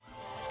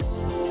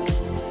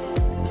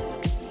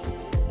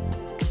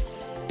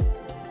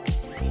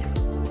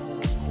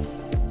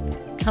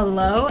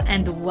Hello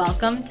and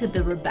welcome to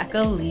the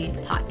Rebecca Lee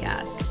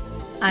podcast.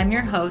 I'm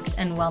your host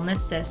and wellness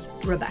sis,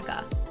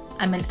 Rebecca.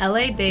 I'm an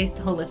LA-based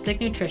holistic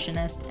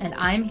nutritionist, and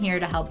I'm here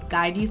to help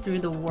guide you through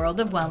the world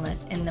of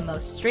wellness in the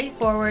most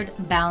straightforward,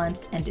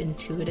 balanced, and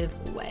intuitive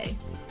way.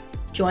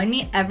 Join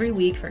me every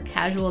week for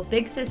casual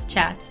big sis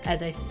chats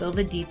as I spill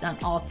the deets on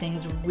all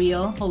things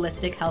real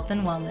holistic health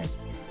and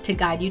wellness to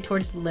guide you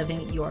towards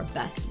living your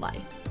best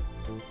life.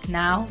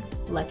 Now,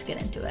 let's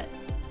get into it.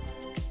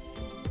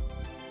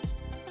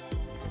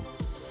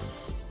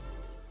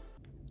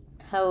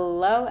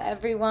 Hello,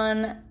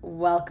 everyone.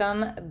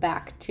 Welcome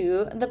back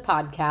to the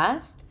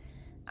podcast.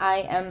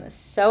 I am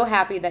so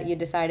happy that you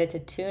decided to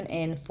tune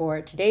in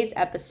for today's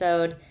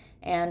episode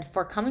and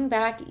for coming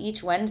back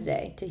each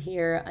Wednesday to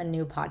hear a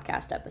new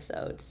podcast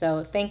episode.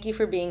 So thank you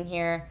for being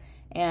here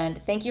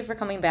and thank you for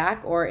coming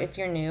back, or if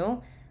you're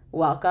new,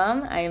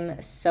 welcome.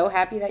 I'm so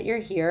happy that you're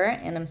here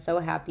and I'm so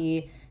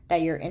happy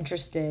that you're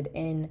interested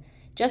in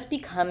just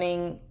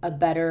becoming a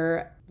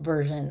better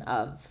version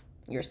of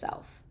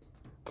yourself.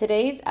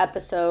 Today's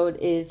episode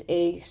is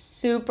a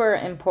super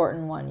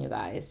important one, you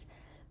guys.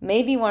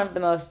 Maybe one of the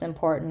most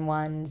important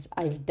ones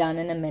I've done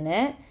in a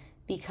minute,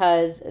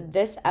 because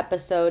this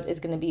episode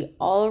is going to be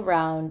all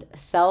around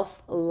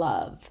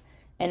self-love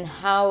and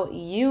how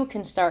you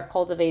can start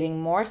cultivating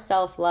more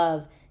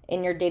self-love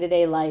in your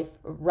day-to-day life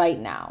right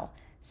now,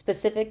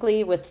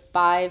 specifically with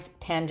 5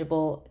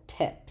 tangible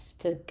tips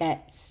to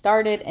get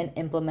started and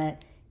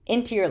implement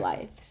into your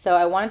life. So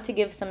I wanted to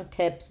give some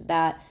tips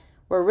that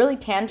were really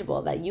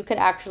tangible, that you could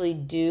actually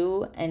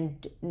do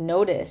and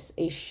notice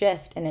a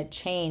shift and a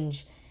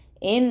change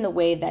in the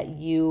way that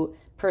you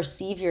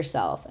perceive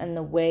yourself and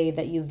the way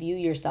that you view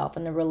yourself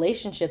and the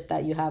relationship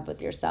that you have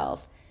with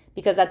yourself.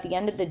 Because at the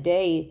end of the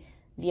day,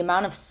 the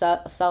amount of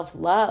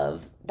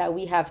self-love that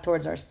we have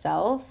towards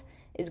ourselves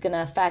is going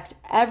to affect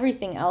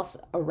everything else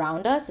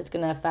around us. It's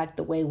going to affect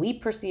the way we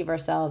perceive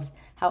ourselves,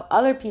 how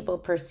other people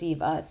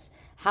perceive us,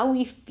 how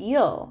we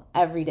feel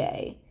every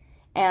day.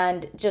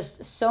 And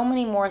just so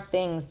many more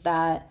things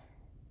that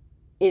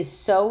is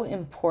so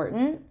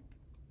important,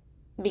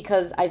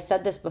 because I've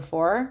said this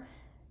before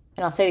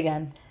and I'll say it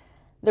again.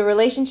 The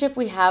relationship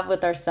we have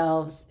with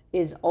ourselves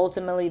is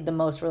ultimately the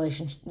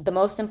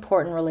most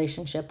important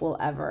relationship we'll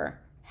ever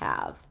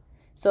have.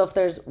 So if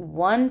there's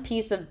one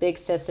piece of big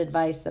sis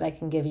advice that I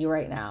can give you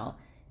right now,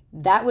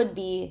 that would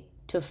be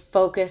to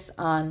focus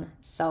on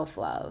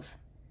self-love.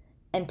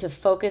 And to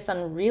focus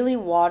on really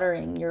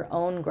watering your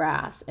own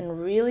grass and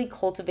really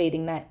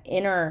cultivating that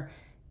inner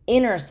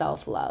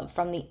self-love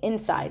from the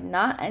inside,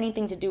 not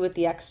anything to do with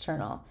the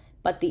external,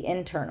 but the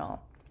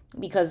internal,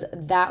 because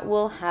that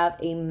will have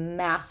a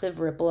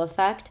massive ripple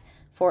effect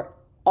for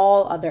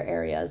all other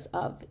areas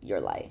of your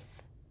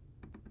life.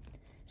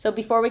 So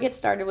before we get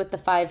started with the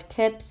 5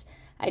 tips,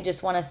 I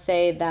just want to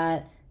say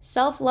that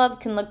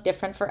self-love can look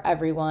different for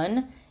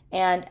everyone,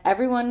 and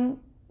everyone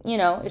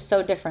is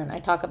so different. I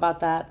talk about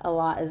that a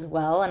lot as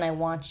well. And I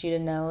want you to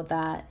know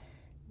that,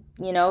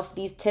 if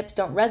these tips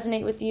don't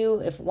resonate with you,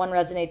 if one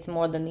resonates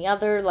more than the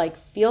other,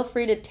 feel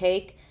free to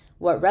take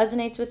what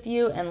resonates with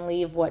you and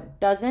leave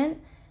what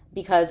doesn't,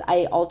 because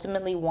I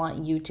ultimately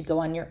want you to go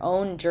on your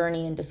own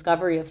journey and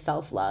discovery of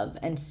self-love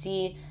and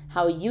see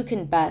how you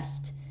can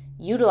best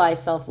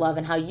utilize self-love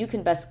and how you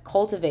can best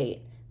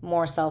cultivate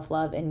more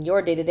self-love in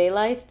your day-to-day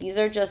life. These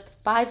are just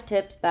 5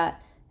 tips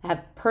that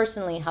have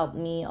personally helped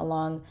me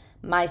along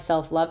my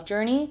self-love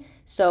journey.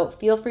 So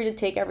feel free to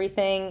take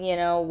everything,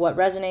 what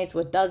resonates,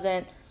 what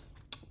doesn't,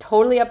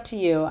 totally up to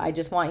you. I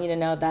just want you to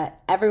know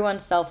that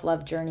everyone's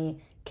self-love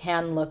journey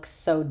can look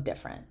so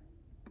different.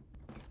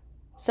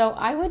 So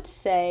I would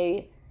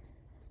say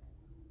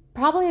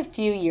probably a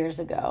few years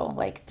ago,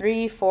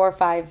 3, 4,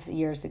 5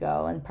 years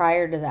ago, and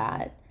prior to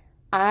that,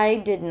 I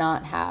did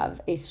not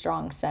have a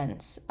strong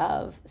sense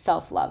of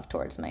self-love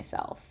towards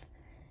myself.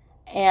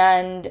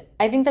 And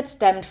I think that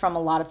stemmed from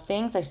a lot of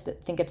things. I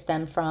think it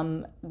stemmed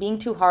from being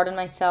too hard on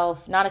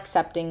myself, not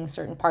accepting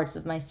certain parts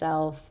of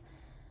myself,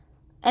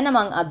 and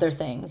among other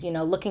things,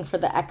 looking for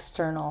the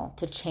external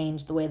to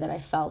change the way that I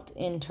felt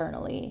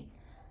internally.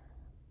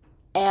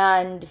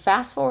 And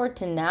fast forward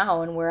to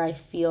now and where I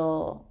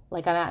feel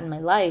like I'm at in my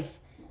life,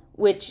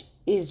 which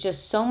is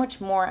just so much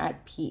more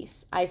at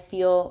peace. I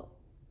feel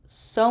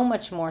so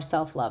much more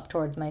self-love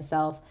towards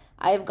myself.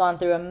 I have gone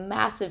through a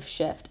massive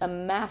shift, a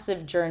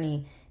massive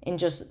journey in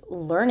just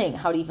learning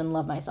how to even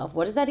love myself.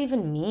 What does that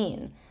even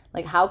mean?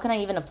 How can I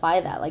even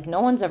apply that?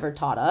 No one's ever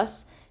taught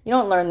us. You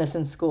don't learn this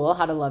in school,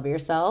 how to love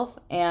yourself.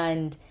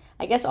 And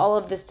I guess all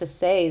of this to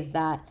say is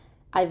that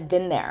I've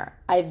been there.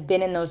 I've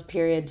been in those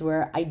periods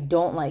where I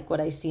don't like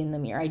what I see in the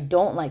mirror. I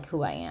don't like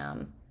who I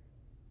am.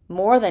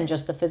 More than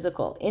just the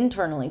physical.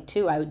 Internally,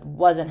 too, I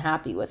wasn't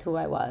happy with who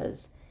I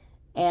was.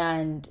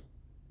 And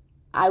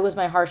I was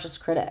my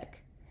harshest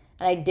critic.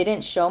 And I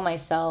didn't show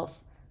myself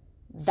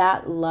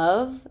that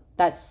love,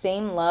 that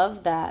same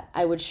love that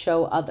I would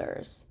show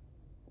others.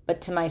 But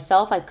to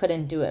myself, I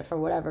couldn't do it for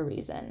whatever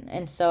reason.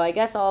 And so I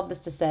guess all of this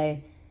to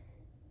say,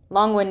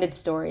 long-winded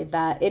story,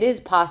 that it is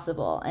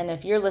possible. And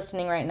if you're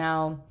listening right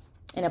now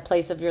in a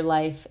place of your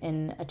life,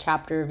 in a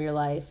chapter of your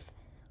life,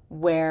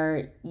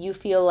 where you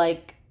feel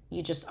like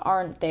you just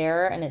aren't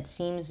there and it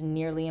seems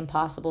nearly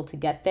impossible to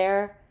get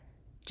there,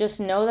 just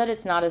know that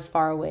it's not as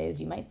far away as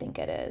you might think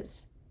it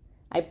is.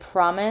 I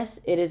promise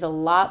it is a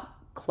lot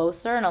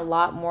closer and a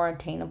lot more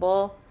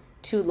attainable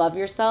to love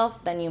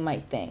yourself than you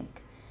might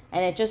think.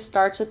 And it just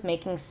starts with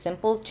making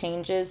simple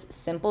changes,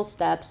 simple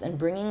steps, and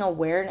bringing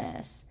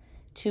awareness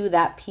to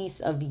that piece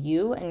of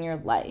you and your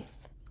life.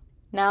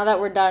 Now that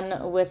we're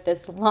done with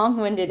this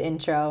long-winded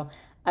intro,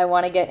 I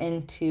want to get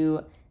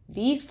into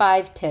the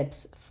 5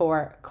 tips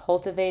for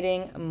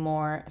cultivating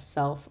more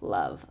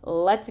self-love.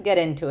 Let's get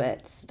into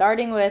it,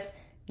 starting with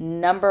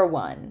number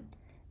 1,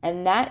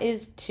 and that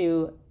is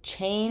to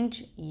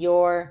change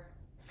your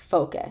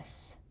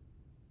focus.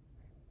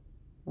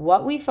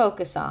 What we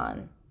focus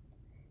on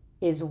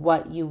is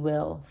what you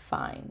will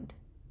find.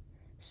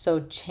 So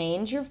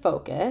change your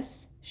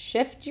focus,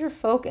 shift your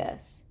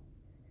focus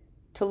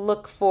to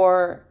look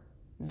for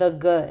the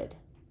good,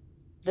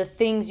 the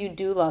things you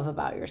do love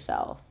about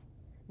yourself,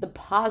 the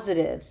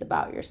positives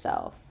about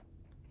yourself,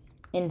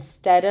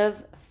 instead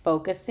of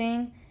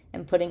focusing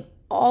and putting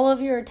all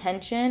of your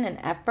attention and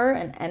effort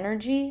and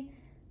energy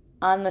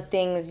on the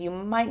things you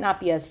might not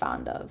be as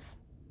fond of.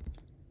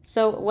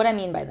 So what I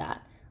mean by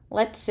that,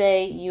 let's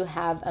say you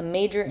have a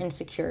major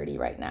insecurity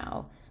right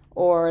now,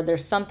 or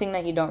there's something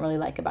that you don't really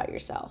like about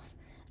yourself.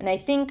 And I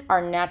think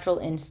our natural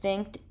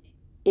instinct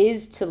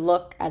is to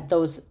look at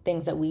those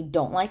things that we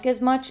don't like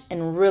as much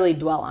and really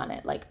dwell on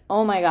it. Like,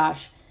 oh my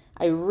gosh,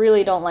 I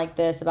really don't like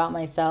this about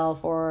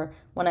myself, or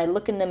when I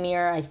look in the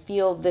mirror, I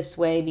feel this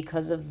way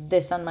because of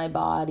this on my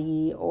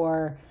body,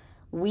 or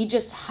we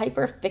just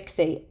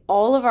hyperfixate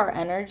all of our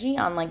energy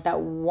on like that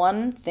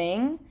one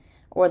thing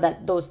or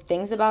that those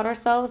things about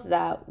ourselves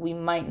that we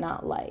might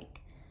not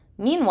like.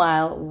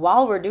 Meanwhile,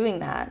 while we're doing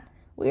that,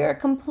 we are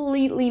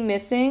completely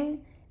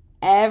missing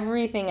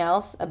everything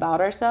else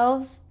about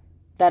ourselves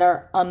that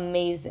are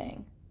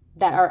amazing,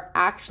 that are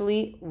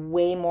actually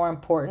way more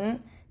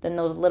important than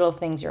those little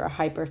things you're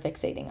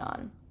hyperfixating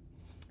on.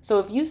 So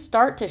if you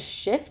start to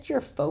shift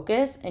your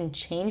focus and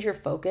change your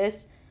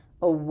focus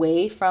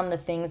away from the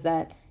things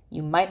that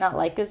you might not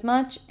like as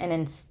much, and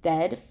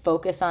instead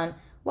focus on,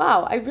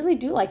 wow, I really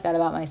do like that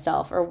about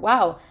myself, or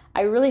wow,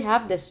 I really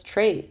have this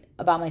trait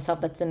about myself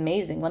that's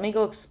amazing. Let me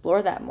go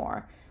explore that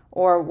more,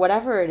 or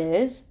whatever it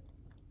is,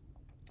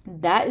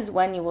 that is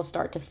when you will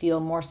start to feel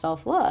more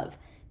self-love,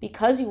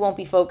 because you won't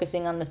be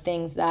focusing on the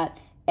things that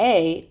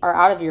are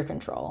out of your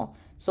control.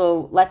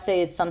 So let's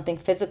say it's something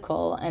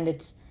physical and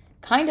it's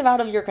kind of out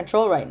of your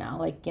control right now.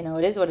 Like,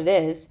 it is what it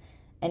is,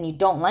 and you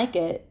don't like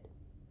it.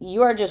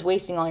 You are just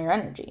wasting all your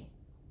energy.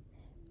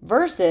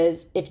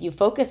 Versus if you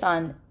focus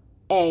on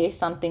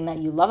something that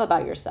you love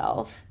about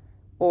yourself,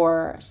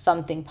 or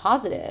something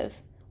positive,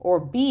 or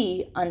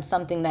B, on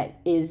something that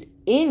is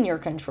in your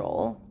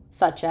control,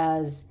 such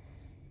as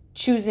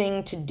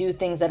choosing to do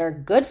things that are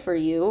good for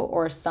you,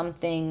 or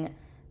something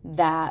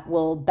that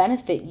will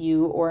benefit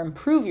you or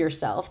improve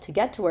yourself to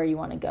get to where you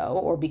want to go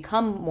or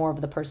become more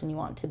of the person you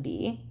want to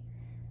be,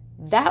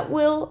 that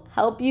will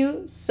help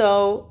you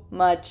so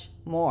much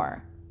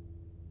more.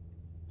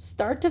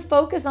 Start to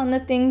focus on the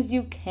things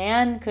you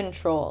can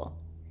control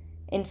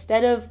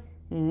instead of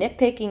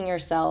nitpicking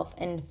yourself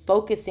and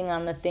focusing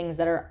on the things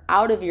that are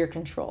out of your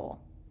control.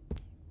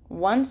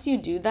 Once you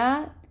do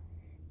that,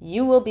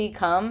 you will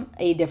become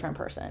a different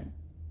person,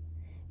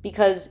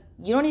 because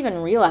you don't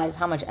even realize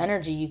how much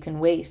energy you can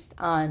waste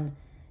on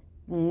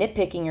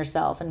nitpicking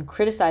yourself and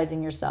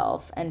criticizing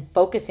yourself and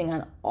focusing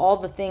on all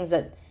the things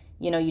that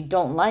you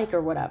don't like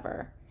or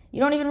whatever.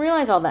 You don't even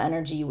realize all the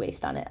energy you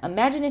waste on it.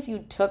 Imagine if you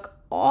took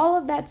all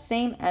of that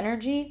same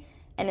energy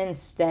and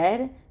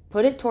instead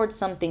put it towards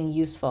something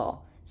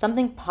useful,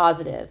 something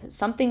positive,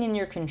 something in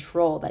your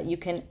control that you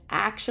can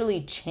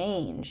actually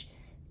change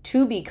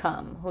to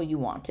become who you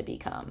want to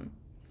become.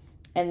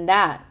 And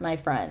that, my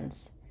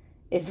friends,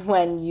 is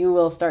when you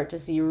will start to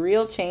see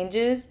real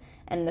changes,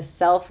 and the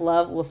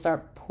self-love will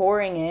start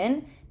pouring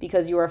in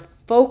because you are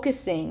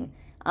focusing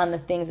on the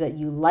things that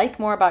you like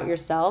more about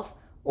yourself,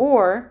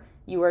 or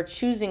you are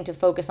choosing to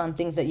focus on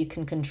things that you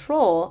can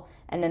control,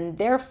 and then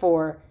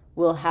therefore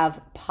will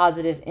have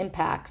positive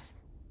impacts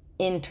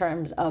in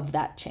terms of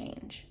that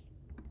change.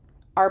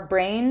 Our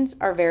brains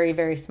are very,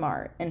 very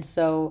smart. And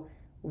so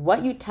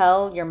what you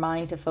tell your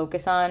mind to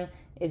focus on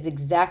is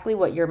exactly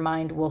what your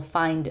mind will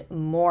find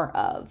more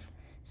of.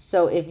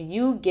 So if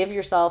you give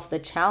yourself the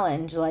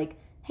challenge, like,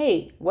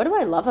 hey, what do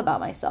I love about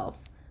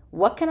myself?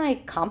 What can I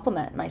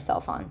compliment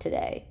myself on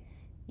today?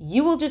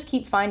 You will just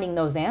keep finding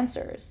those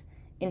answers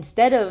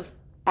instead of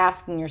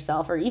asking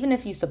yourself, or even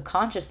if you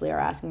subconsciously are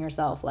asking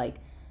yourself, like,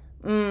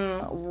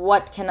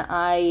 what can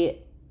I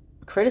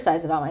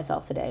criticize about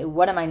myself today?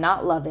 What am I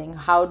not loving?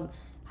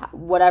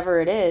 Whatever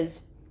it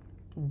is,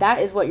 that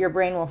is what your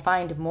brain will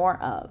find more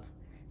of.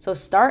 So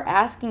start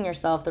asking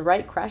yourself the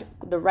right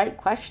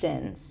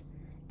questions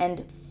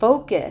and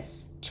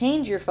focus,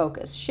 change your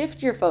focus,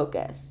 shift your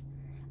focus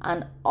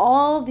on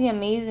all the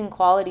amazing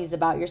qualities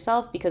about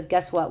yourself, because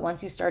guess what?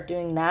 Once you start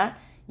doing that,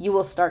 you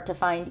will start to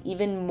find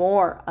even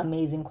more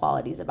amazing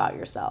qualities about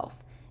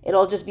yourself.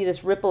 It'll just be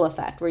this ripple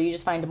effect where you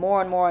just find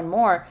more and more and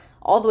more,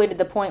 all the way to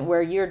the point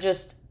where you're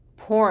just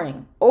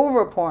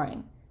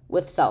overpouring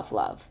with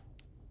self-love.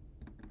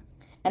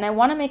 And I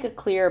want to make a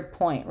clear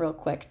point real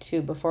quick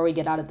too before we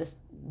get out of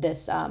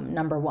this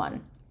number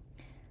one.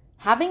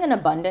 Having an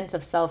abundance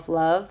of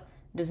self-love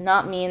does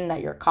not mean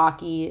that you're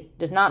cocky,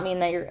 does not mean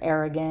that you're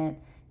arrogant,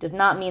 does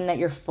not mean that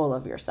you're full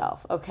of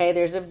yourself, okay?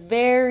 There's a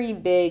very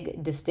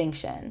big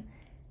distinction.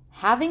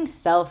 Having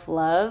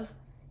self-love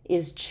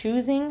is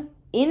choosing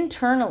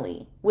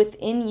internally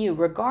within you,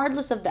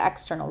 regardless of the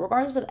external,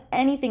 regardless of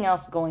anything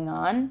else going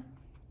on,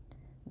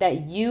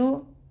 that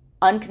you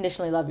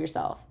unconditionally love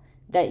yourself,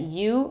 that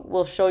you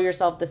will show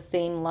yourself the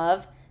same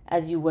love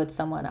as you would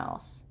someone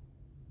else,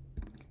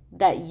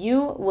 that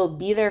you will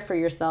be there for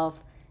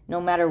yourself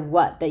no matter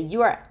what, that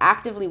you are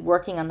actively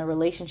working on the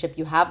relationship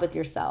you have with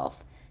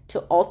yourself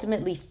to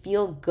ultimately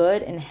feel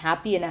good and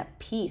happy and at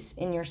peace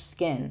in your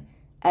skin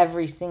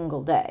every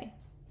single day.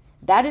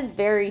 That is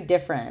very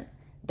different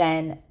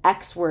than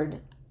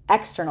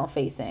external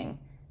facing,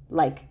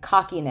 like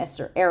cockiness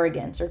or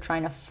arrogance or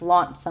trying to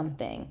flaunt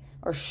something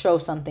or show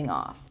something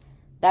off.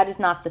 That is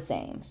not the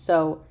same.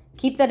 So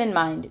keep that in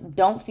mind.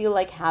 Don't feel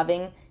like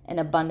having an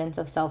abundance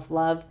of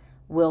self-love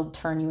will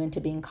turn you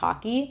into being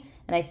cocky.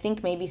 And I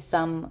think maybe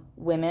some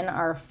women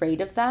are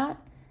afraid of that.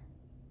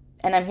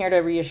 And I'm here to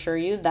reassure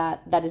you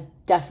that that is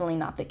definitely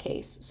not the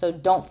case. So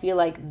don't feel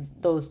like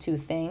those two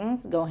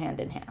things go hand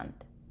in hand.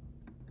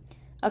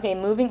 Okay,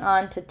 moving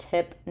on to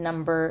tip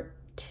number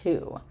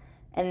 2.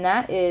 And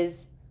that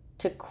is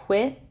to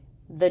quit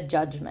the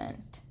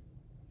judgment.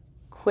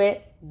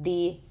 Quit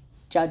the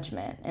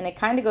judgment. And it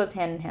kind of goes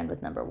hand in hand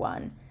with number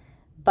 1.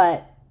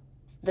 But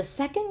the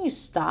second you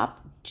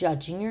stop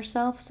judging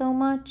yourself so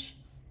much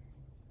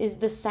is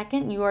the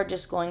second you are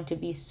just going to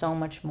be so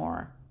much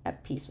more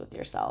at peace with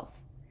yourself.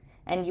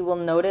 And you will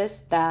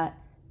notice that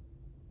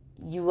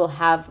you will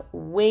have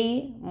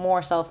way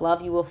more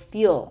self-love. You will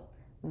feel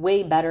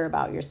way better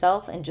about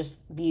yourself and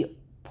just be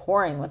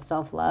pouring with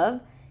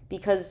self-love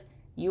because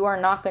you are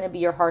not going to be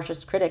your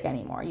harshest critic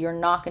anymore. You're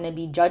not going to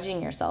be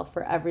judging yourself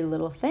for every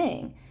little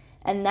thing.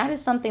 And that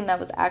is something that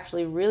was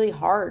actually really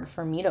hard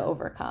for me to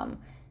overcome.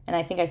 And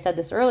I think I said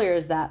this earlier,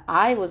 is that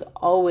I was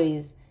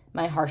always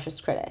my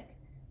harshest critic.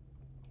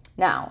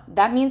 Now,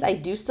 that means I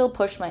do still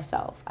push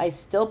myself. I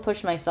still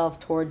push myself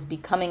towards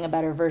becoming a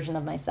better version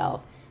of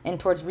myself and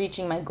towards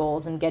reaching my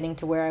goals and getting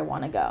to where I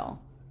want to go.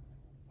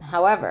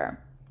 However,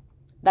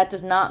 that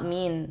does not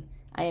mean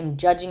I am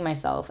judging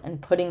myself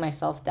and putting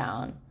myself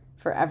down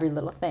for every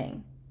little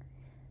thing.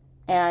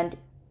 And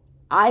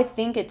I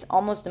think it's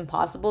almost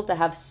impossible to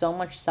have so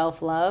much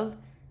self-love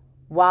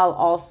while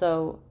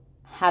also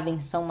having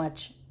so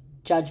much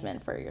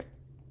judgment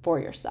for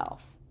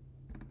yourself.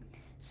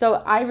 So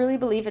I really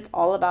believe it's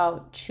all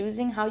about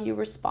choosing how you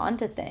respond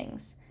to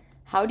things.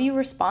 How do you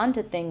respond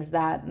to things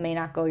that may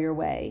not go your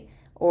way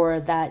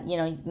or that,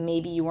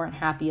 maybe you weren't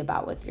happy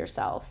about with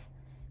yourself?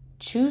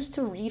 Choose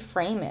to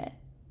reframe it.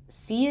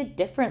 See it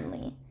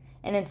differently.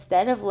 And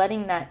instead of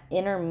letting that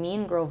inner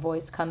mean girl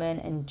voice come in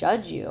and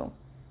judge you,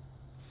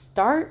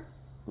 start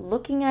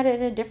looking at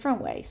it a different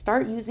way.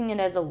 Start using it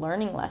as a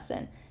learning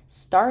lesson.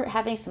 Start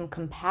having some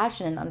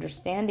compassion and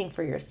understanding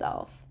for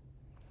yourself.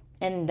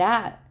 And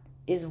that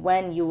is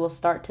when you will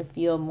start to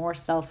feel more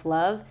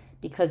self-love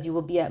because you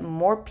will be at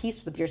more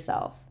peace with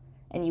yourself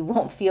and you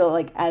won't feel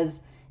like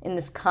as in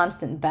this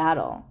constant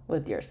battle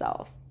with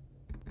yourself.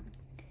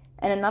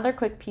 And another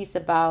quick piece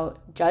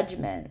about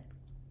judgment,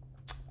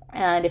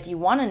 and if you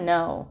want to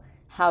know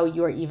how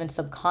you're even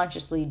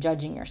subconsciously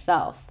judging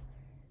yourself,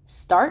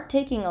 start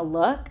taking a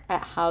look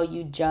at how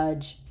you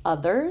judge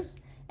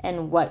others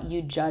and what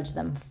you judge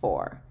them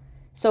for.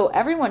 So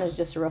everyone is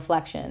just a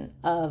reflection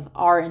of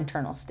our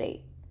internal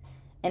state.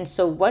 And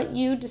so what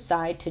you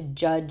decide to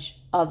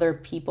judge other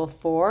people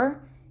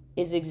for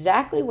is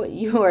exactly what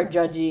you are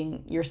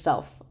judging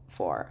yourself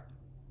for.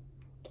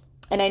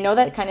 And I know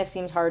that kind of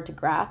seems hard to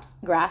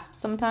grasp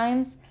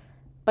sometimes,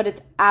 but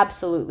it's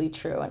absolutely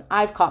true. And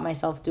I've caught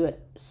myself do it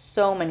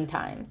so many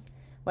times.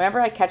 Whenever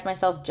I catch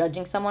myself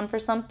judging someone for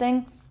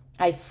something,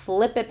 I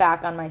flip it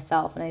back on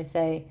myself and I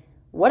say,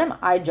 what am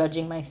I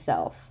judging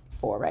myself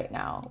for right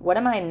now? What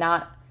am I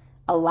not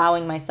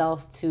allowing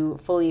myself to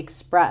fully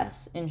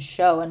express and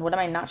show? And what am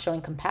I not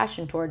showing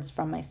compassion towards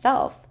from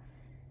myself?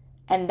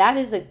 And that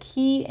is a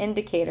key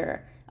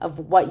indicator of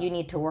what you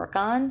need to work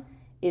on,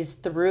 is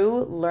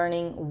through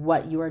learning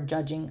what you are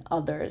judging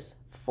others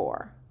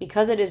for,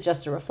 because it is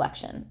just a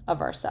reflection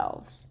of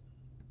ourselves.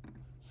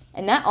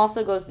 And that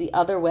also goes the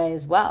other way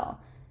as well.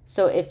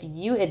 So if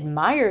you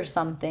admire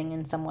something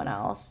in someone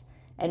else,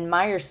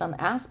 admire some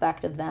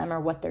aspect of them or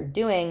what they're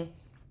doing,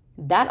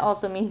 that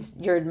also means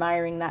you're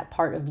admiring that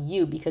part of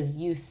you because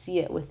you see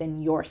it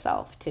within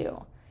yourself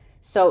too.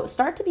 So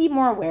start to be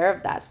more aware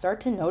of that.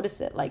 Start to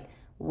notice it. Like,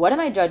 what am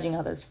I judging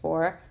others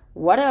for?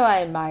 What do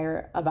I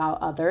admire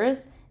about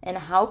others? And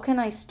how can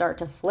I start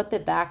to flip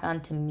it back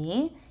onto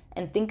me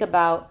and think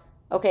about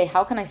okay,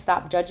 how can I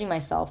stop judging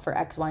myself for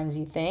X, Y, and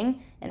Z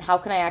thing? And how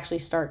can I actually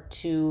start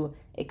to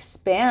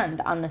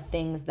expand on the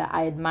things that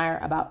I admire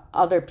about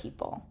other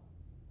people?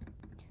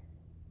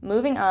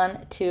 Moving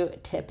on to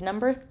tip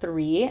number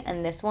 3,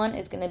 and this one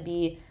is going to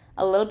be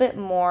a little bit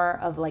more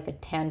of like a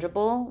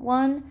tangible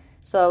one.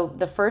 So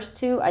the first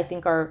two I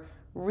think are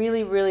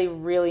really, really,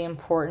 really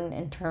important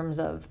in terms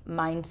of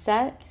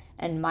mindset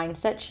and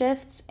mindset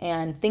shifts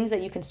and things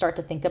that you can start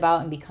to think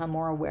about and become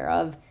more aware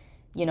of.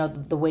 You know,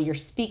 the way you're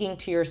speaking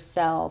to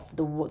yourself,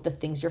 the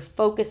things you're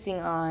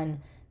focusing on,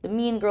 the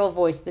mean girl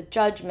voice, the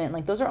judgment,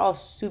 like those are all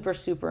super,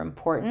 super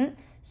important.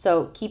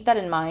 So keep that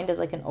in mind as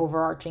like an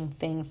overarching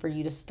thing for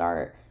you to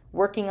start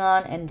working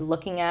on and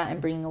looking at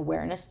and bringing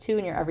awareness to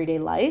in your everyday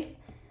life.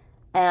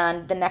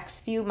 And the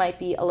next few might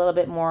be a little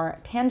bit more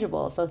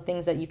tangible. So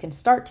things that you can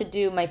start to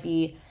do might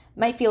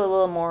feel a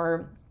little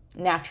more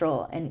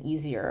natural and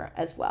easier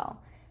as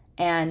well.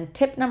 And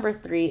tip number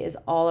 3 is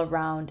all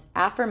around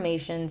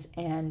affirmations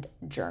and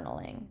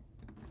journaling.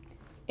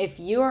 If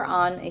you are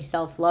on a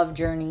self-love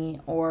journey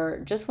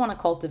or just want to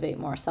cultivate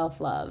more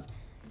self-love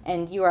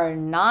and you are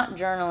not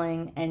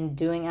journaling and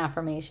doing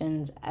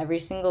affirmations every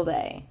single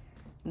day,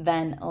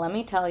 then let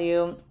me tell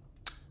you,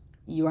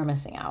 you are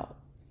missing out.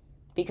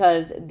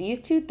 Because these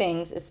two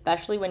things,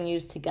 especially when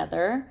used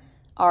together,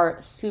 are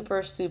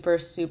super, super,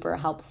 super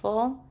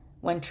helpful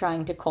when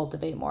trying to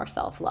cultivate more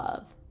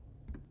self-love.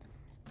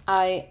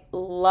 I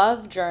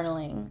love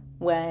journaling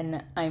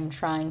when I'm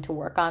trying to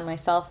work on my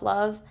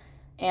self-love,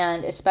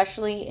 and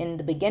especially in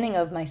the beginning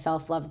of my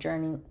self-love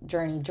journey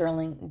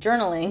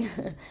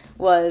journaling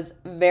was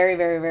very,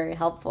 very, very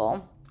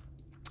helpful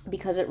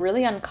because it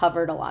really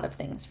uncovered a lot of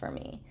things for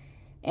me.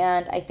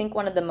 And I think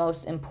one of the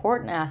most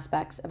important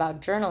aspects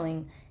about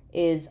journaling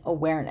is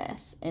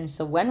awareness. And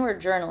so when we're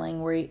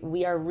journaling,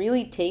 we are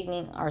really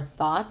taking our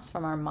thoughts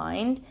from our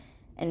mind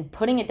and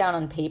putting it down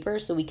on paper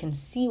so we can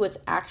see what's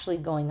actually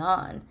going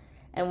on.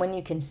 And when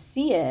you can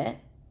see it,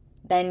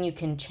 then you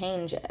can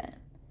change it.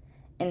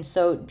 And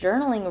so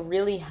journaling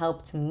really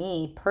helped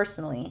me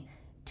personally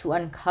to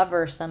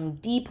uncover some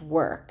deep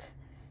work,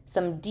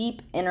 some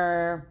deep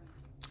inner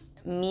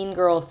mean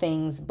girl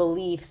things,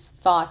 beliefs,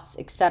 thoughts,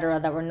 etc.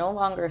 that were no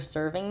longer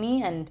serving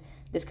me. And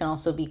this can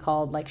also be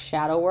called like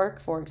shadow work,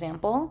 for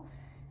example,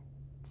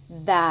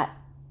 that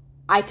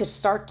I could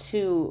start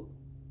to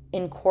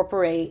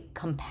incorporate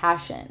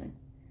compassion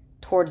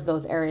towards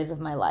those areas of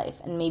my life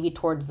and maybe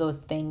towards those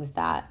things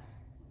that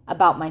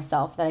about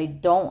myself that I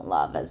don't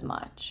love as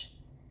much.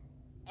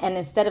 And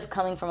instead of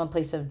coming from a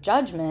place of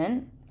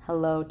judgment,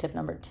 hello, tip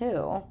number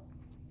 2,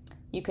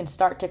 you can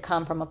start to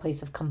come from a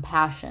place of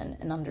compassion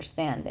and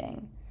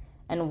understanding.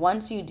 And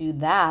once you do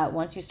that,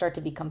 once you start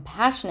to be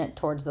compassionate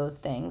towards those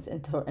things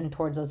and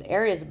towards those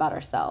areas about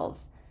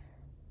ourselves,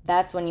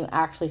 that's when you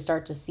actually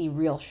start to see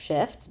real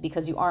shifts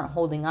because you aren't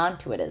holding on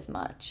to it as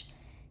much.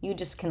 You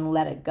just can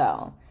let it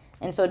go.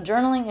 And so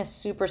journaling is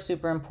super,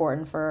 super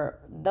important for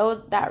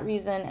that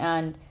reason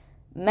and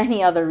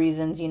many other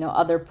reasons,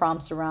 other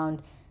prompts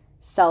around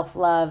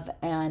self-love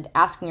and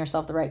asking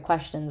yourself the right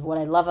questions. What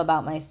I love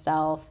about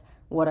myself,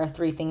 what are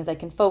 3 things I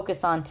can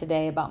focus on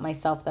today about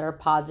myself that are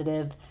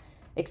positive,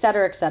 et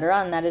cetera, et cetera.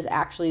 And that is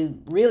actually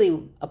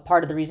really a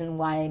part of the reason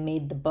why I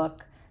made the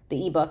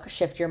ebook,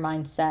 Shift Your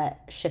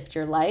Mindset, Shift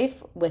Your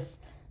Life, with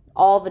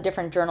all the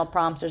different journal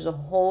prompts. There's a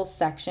whole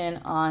section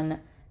on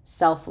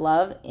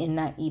self-love in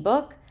that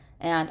ebook.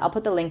 And I'll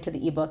put the link to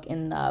the ebook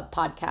in the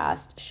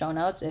podcast show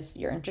notes if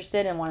you're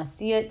interested and want to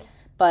see it.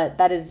 But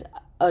that is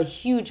a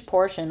huge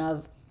portion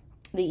of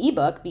the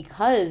ebook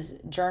because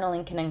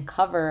journaling can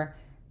uncover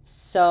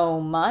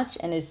so much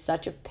and is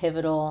such a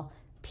pivotal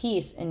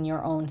piece in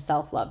your own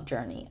self-love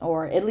journey,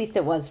 or at least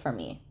it was for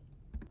me.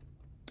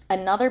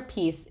 Another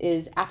piece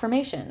is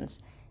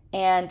affirmations.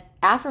 And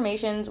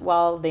affirmations,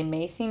 while they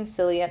may seem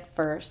silly at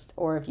first,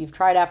 or if you've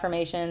tried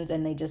affirmations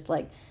and they just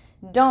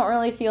don't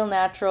really feel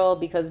natural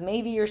because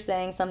maybe you're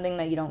saying something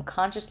that you don't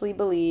consciously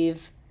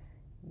believe,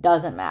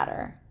 doesn't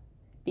matter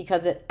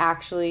because it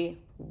actually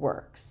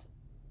works.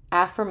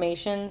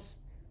 Affirmations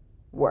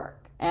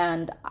work.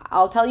 And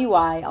I'll tell you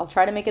why. I'll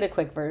try to make it a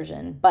quick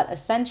version, but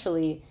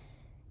essentially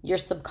your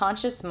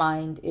subconscious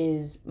mind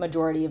is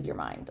majority of your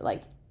mind,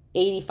 like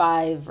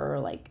 85 or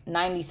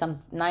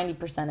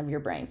 90% of your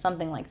brain,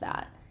 something like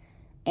that.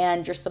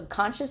 And your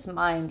subconscious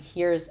mind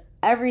hears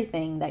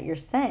everything that you're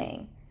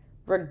saying,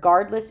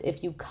 regardless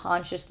if you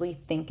consciously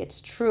think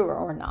it's true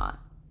or not.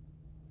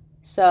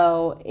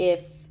 So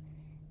if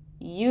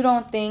you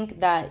don't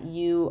think that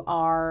you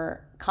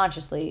are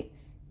consciously,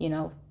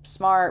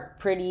 smart,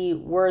 pretty,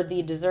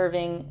 worthy,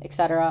 deserving,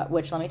 etc.,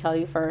 which let me tell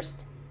you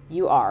first,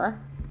 you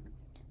are.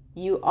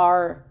 You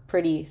are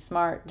pretty,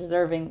 smart,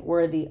 deserving,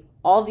 worthy,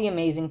 all the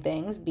amazing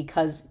things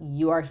because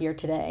you are here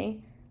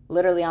today,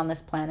 literally on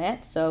this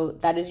planet. So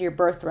that is your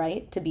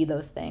birthright to be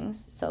those things.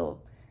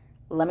 So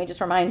let me just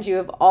remind you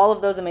of all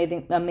of those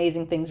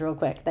amazing things real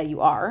quick that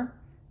you are,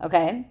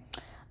 okay?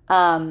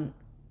 But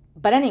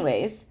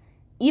anyways,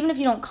 even if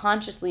you don't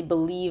consciously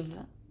believe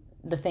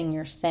the thing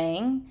you're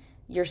saying,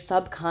 your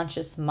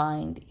subconscious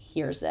mind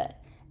hears it.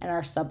 And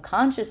our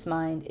subconscious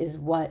mind is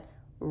what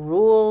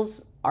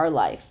rules our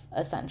life,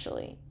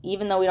 essentially.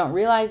 Even though we don't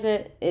realize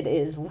it, it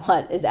is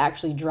what is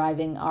actually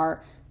driving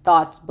our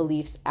thoughts,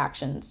 beliefs,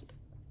 actions,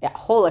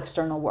 whole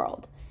external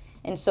world.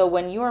 And so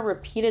when you are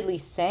repeatedly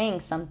saying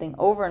something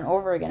over and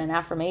over again, an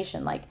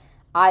affirmation like,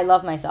 I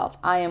love myself,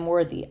 I am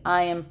worthy,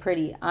 I am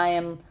pretty, I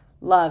am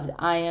loved,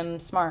 I am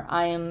smart,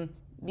 I am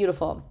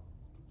beautiful,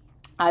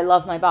 I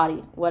love my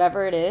body,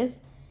 whatever it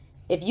is,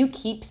 if you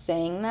keep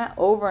saying that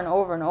over and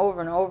over and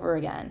over and over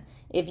again,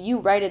 if you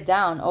write it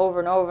down over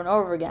and over and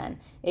over again,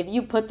 if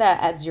you put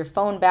that as your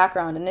phone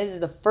background and this is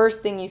the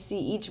first thing you see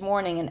each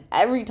morning, and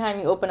every time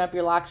you open up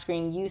your lock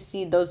screen, you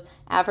see those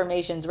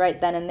affirmations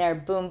right then and there,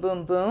 boom,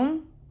 boom,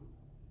 boom,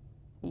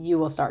 you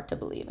will start to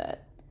believe it.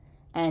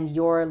 And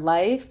your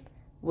life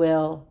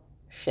will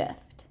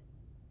shift.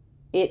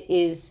 It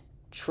is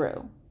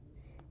true.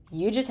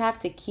 You just have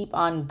to keep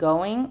on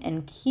going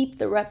and keep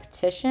the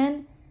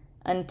repetition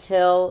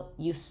until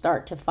you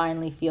start to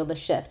finally feel the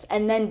shifts,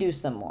 and then do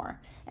some more,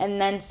 and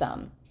then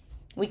some.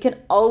 We can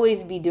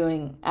always be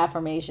doing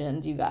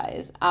affirmations, you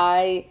guys.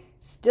 I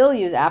still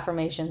use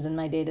affirmations in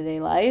my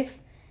day-to-day life,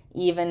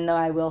 even though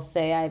I will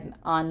say I'm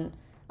on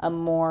a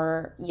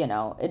more,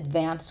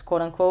 advanced,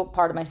 quote unquote,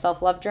 part of my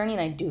self-love journey,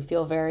 and I do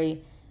feel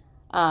very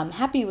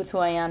happy with who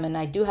I am, and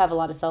I do have a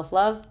lot of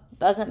self-love.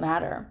 Doesn't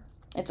matter.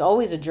 It's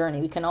always a journey.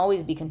 We can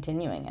always be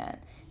continuing it.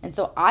 And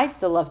so I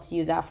still love to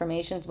use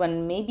affirmations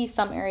when maybe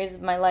some areas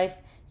of my life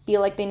feel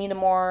like they need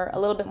a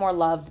little bit more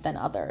love than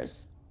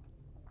others.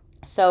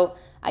 So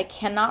I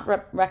cannot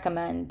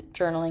recommend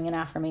journaling and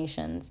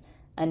affirmations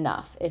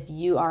enough. If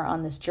you are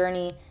on this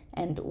journey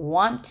and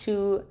want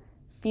to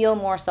feel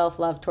more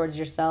self-love towards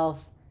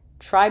yourself,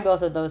 try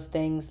both of those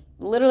things.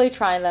 Literally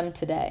try them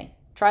today.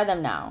 Try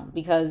them now,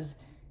 because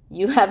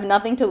you have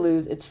nothing to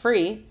lose. It's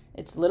free.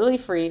 It's literally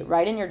free.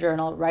 Write in your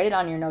journal. Write it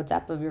on your notes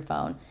app of your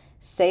phone.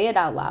 Say it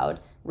out loud.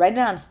 Write it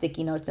on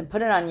sticky notes and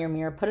put it on your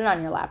mirror. Put it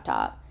on your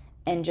laptop.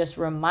 And just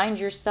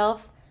remind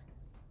yourself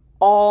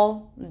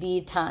all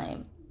the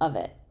time of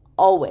it.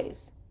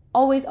 Always.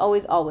 Always,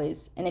 always,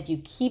 always. And if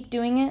you keep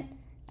doing it,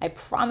 I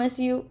promise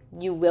you,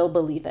 you will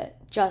believe it.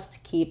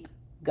 Just keep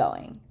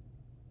going.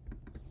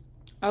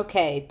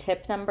 Okay,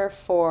 tip number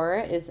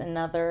 4 is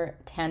another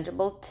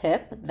tangible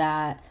tip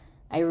that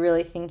I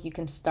really think you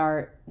can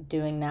start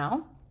doing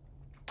now.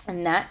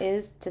 And that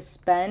is to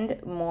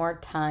spend more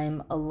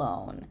time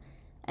alone.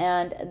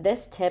 And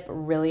this tip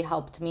really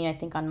helped me, I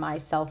think, on my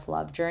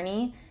self-love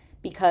journey,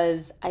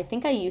 because I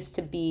think I used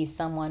to be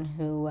someone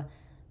who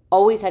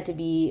always had to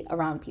be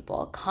around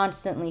people,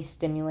 constantly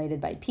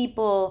stimulated by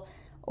people,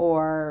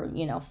 or,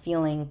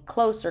 feeling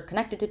close or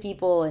connected to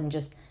people, and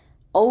just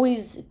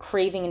always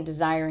craving and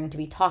desiring to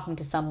be talking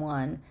to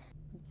someone,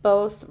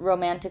 both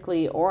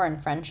romantically or in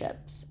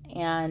friendships.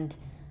 And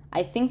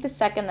I think the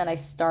second that I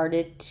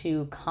started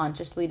to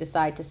consciously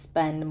decide to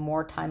spend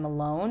more time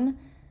alone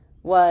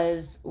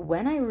was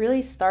when I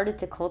really started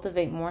to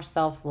cultivate more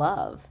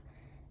self-love.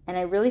 And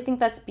I really think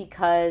that's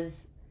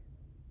because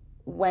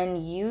when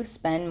you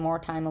spend more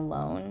time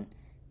alone,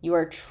 you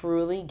are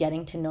truly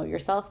getting to know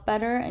yourself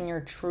better, and you're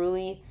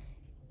truly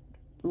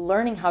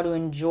learning how to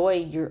enjoy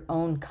your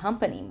own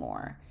company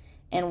more.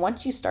 And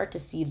once you start to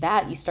see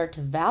that, you start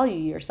to value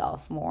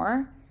yourself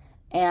more,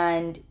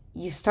 and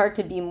you start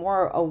to be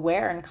more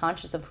aware and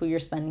conscious of who you're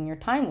spending your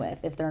time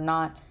with, if they're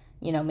not,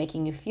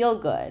 making you feel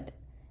good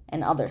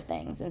and other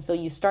things. And so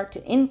you start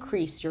to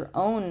increase your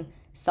own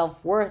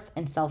self-worth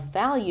and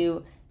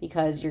self-value,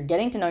 because you're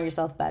getting to know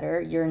yourself better,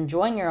 you're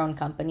enjoying your own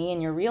company,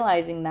 and you're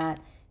realizing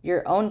that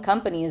your own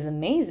company is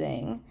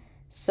amazing.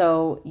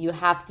 So you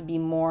have to be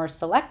more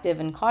selective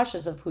and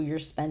cautious of who you're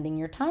spending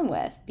your time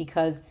with,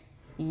 because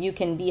you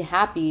can be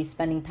happy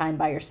spending time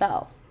by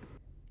yourself.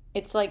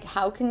 It's like,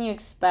 how can you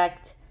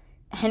expect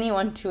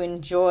anyone to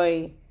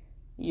enjoy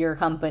your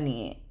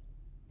company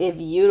if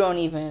you don't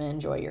even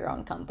enjoy your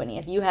own company,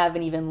 if you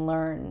haven't even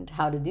learned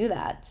how to do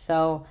that?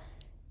 So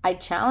I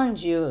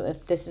challenge you,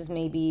 if this is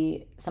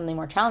maybe something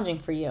more challenging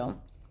for you,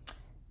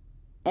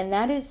 and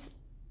that is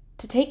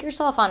to take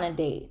yourself on a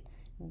date.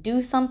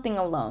 Do something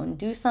alone.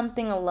 Do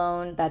something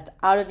alone that's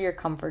out of your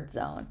comfort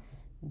zone.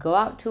 Go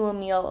out to a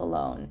meal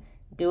alone.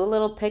 Do a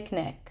little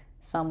picnic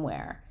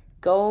somewhere.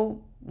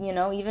 Go,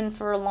 even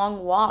for a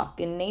long walk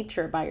in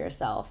nature by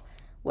yourself.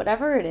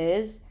 Whatever it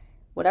is,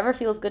 whatever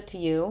feels good to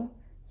you,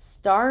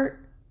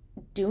 start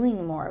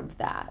doing more of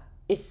that,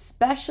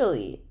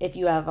 especially if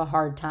you have a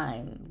hard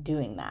time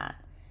doing that.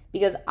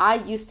 Because I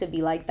used to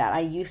be like that. I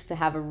used to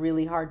have a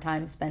really hard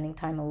time spending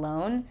time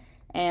alone.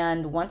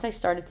 And once I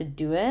started to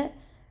do it,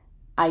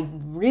 I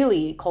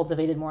really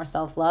cultivated more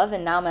self-love.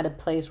 And now I'm at a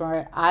place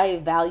where I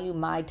value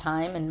my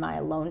time and my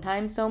alone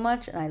time so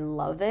much, and I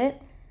love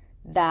it,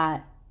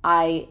 that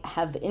I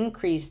have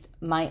increased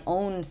my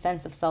own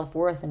sense of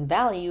self-worth and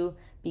value,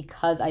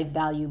 because I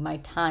value my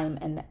time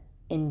and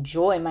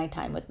enjoy my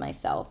time with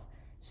myself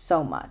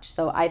so much.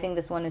 So I think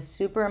this one is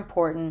super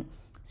important.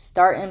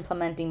 Start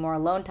implementing more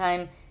alone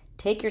time.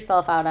 Take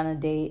yourself out on a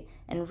date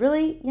and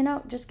really,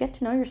 just get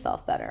to know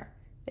yourself better.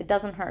 It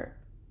doesn't hurt.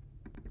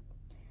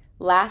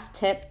 Last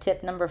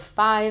tip number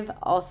 5,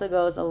 also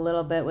goes a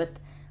little bit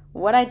with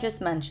what I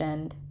just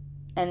mentioned,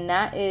 and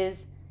that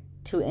is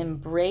to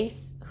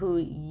embrace who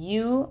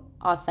you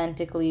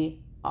authentically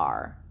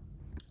are.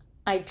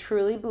 I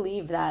truly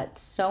believe that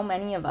so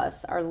many of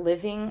us are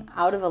living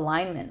out of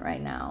alignment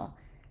right now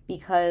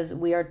because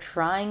we are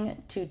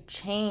trying to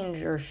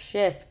change or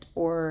shift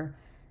or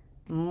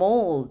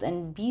mold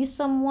and be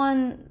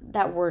someone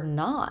that we're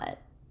not,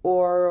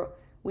 or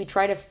we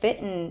try to fit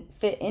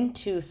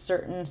into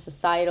certain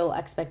societal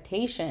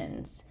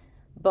expectations,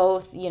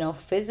 both,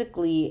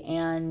 physically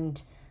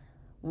and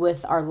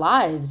with our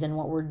lives and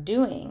what we're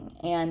doing.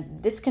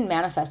 And this can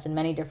manifest in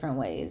many different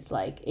ways.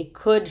 Like, it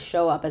could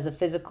show up as a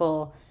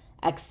physical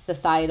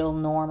societal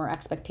norm or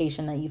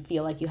expectation that you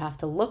feel like you have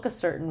to look a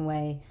certain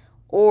way,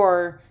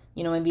 or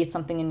maybe it's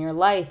something in your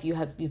life you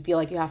feel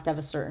like you have to have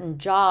a certain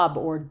job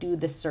or do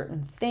this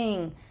certain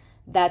thing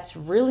that's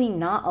really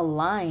not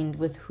aligned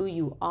with who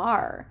you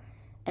are.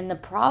 And the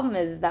problem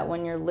is that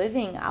when you're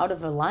living out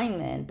of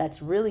alignment,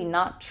 that's really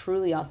not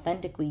truly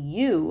authentically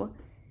you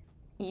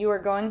are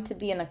going to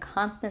be in a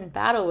constant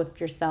battle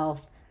with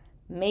yourself,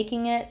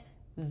 making it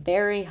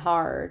very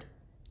hard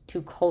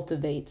to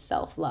cultivate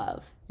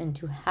self-love and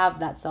to have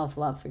that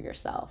self-love for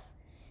yourself,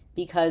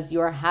 because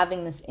you're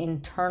having this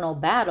internal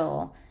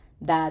battle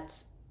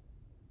that's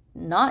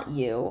not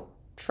you,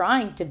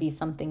 trying to be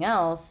something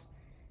else.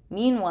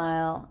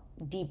 Meanwhile,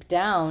 deep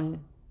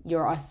down,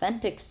 your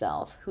authentic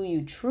self, who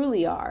you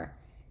truly are,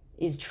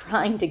 is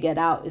trying to get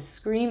out, is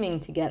screaming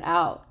to get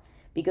out.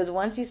 Because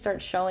once you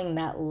start showing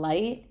that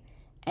light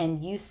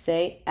and you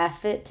say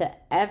F it to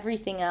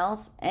everything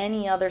else,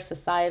 any other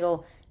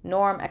societal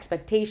norm,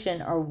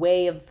 expectation, or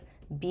way of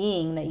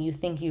being that you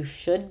think you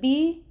should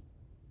be,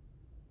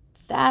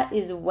 that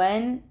is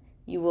when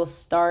you will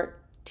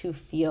start to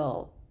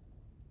feel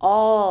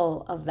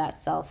all of that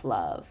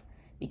self-love,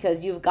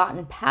 because you've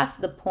gotten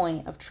past the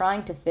point of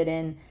trying to fit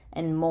in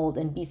and mold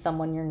and be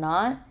someone you're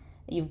not.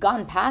 You've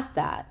gotten past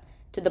that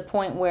to the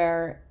point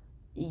where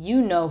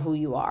you know who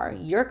you are,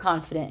 you're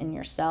confident in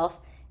yourself,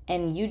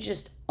 and you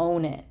just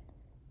own it.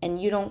 And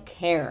you don't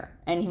care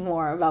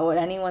anymore about what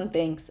anyone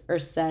thinks or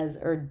says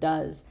or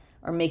does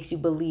or makes you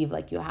believe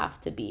like you have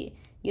to be.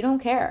 You don't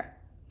care.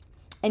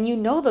 And you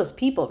know those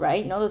people,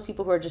 right? You know those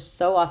people who are just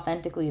so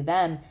authentically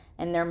them,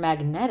 and they're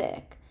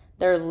magnetic.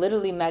 They're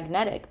literally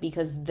magnetic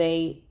because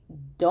they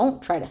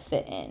don't try to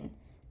fit in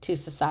to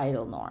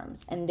societal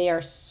norms. And they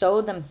are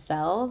so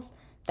themselves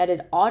that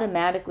it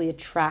automatically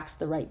attracts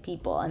the right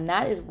people. And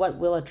that is what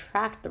will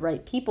attract the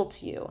right people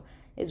to you,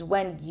 is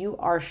when you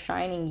are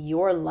shining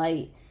your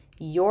light,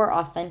 your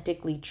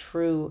authentically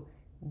true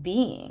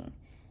being.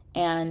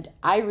 And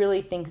I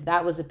really think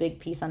that was a big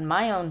piece on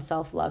my own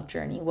self-love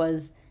journey,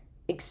 was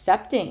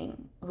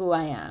accepting who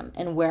I am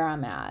and where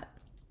I'm at,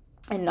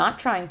 and not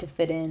trying to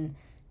fit in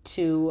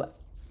to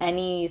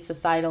any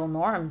societal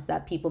norms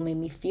that people made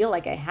me feel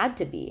like I had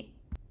to be.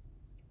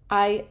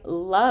 I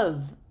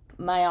love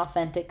my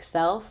authentic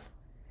self,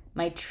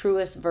 my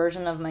truest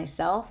version of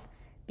myself,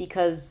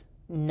 because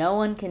no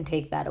one can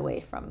take that away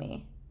from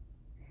me.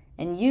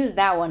 And use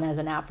that one as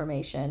an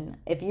affirmation.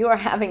 If you are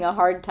having a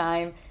hard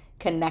time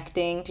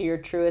connecting to your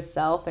truest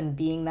self and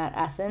being that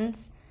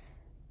essence,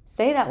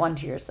 say that one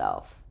to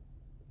yourself.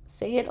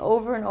 Say it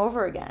over and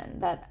over again,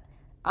 that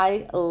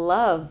I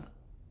love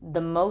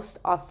the most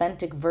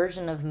authentic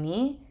version of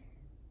me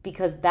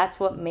because that's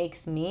what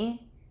makes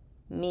me,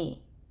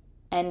 me.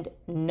 And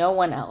no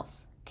one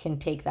else can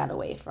take that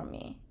away from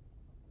me.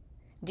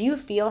 Do you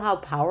feel how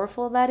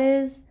powerful that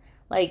is?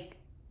 Like,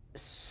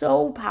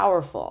 so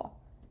powerful.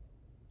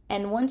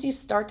 And once you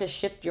start to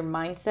shift your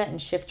mindset and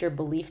shift your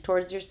belief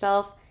towards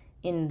yourself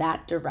in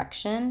that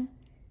direction,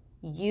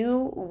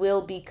 you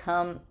will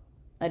become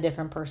a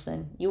different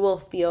person. You will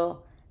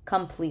feel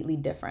completely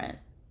different.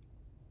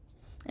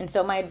 And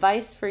so my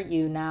advice for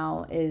you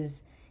now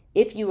is,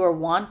 if you are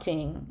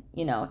wanting,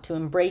 to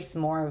embrace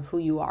more of who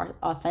you are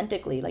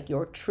authentically, like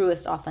your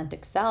truest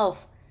authentic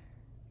self,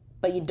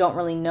 but you don't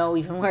really know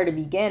even where to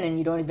begin, and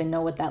you don't even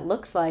know what that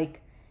looks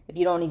like, if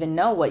you don't even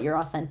know what your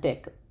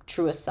authentic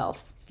truest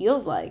self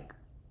feels like,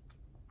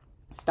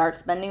 start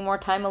spending more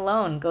time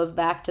alone. Goes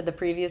back to the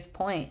previous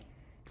point.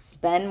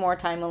 Spend more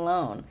time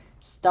alone.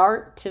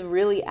 Start to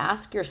really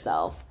ask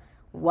yourself,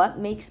 what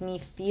makes me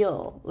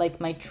feel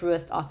like my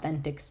truest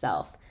authentic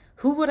self?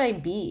 Who would I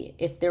be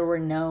if there were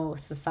no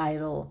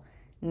societal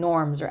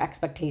norms or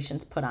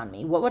expectations put on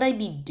me? What would I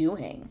be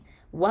doing?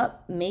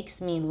 What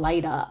makes me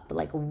light up?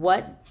 Like,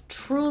 what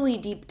truly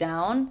deep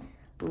down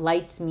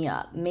lights me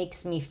up,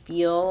 makes me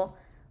feel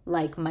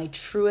like my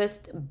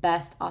truest,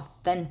 best,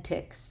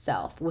 authentic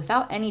self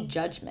without any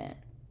judgment?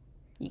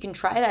 You can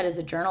try that as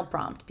a journal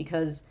prompt,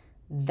 because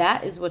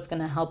that is what's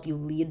going to help you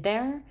lead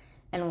there.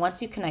 And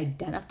once you can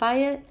identify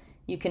it,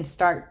 you can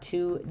start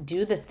to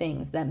do the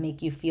things that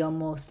make you feel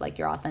most like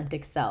your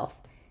authentic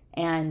self,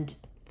 and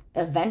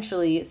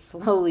eventually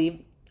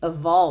slowly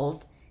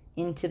evolve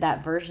into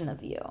that version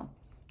of you.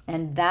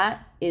 And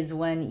that is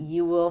when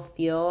you will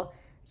feel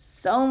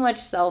so much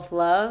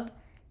self-love,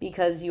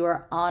 because you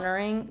are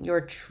honoring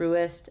your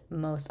truest,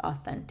 most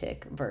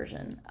authentic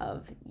version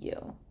of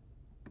you.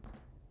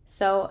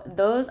 So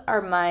those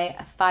are my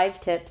 5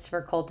 tips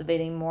for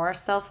cultivating more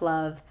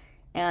self-love.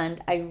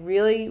 And I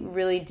really,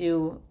 really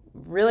do,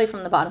 really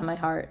from the bottom of my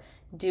heart,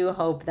 do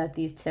hope that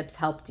these tips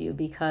helped you,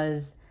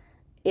 because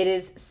it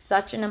is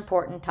such an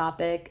important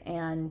topic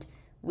and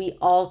we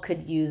all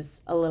could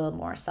use a little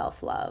more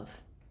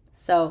self-love.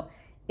 So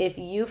if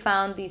you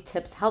found these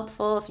tips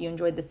helpful, if you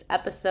enjoyed this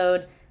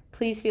episode,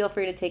 please feel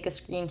free to take a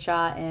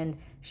screenshot and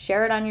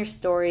share it on your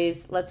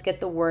stories. Let's get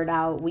the word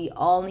out. We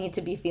all need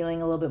to be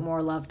feeling a little bit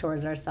more love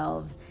towards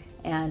ourselves.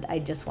 And I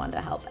just want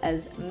to help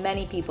as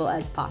many people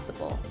as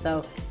possible.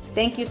 So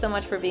thank you so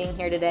much for being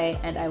here today,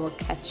 and I will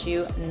catch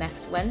you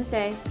next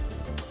Wednesday.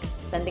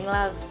 Sending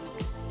love.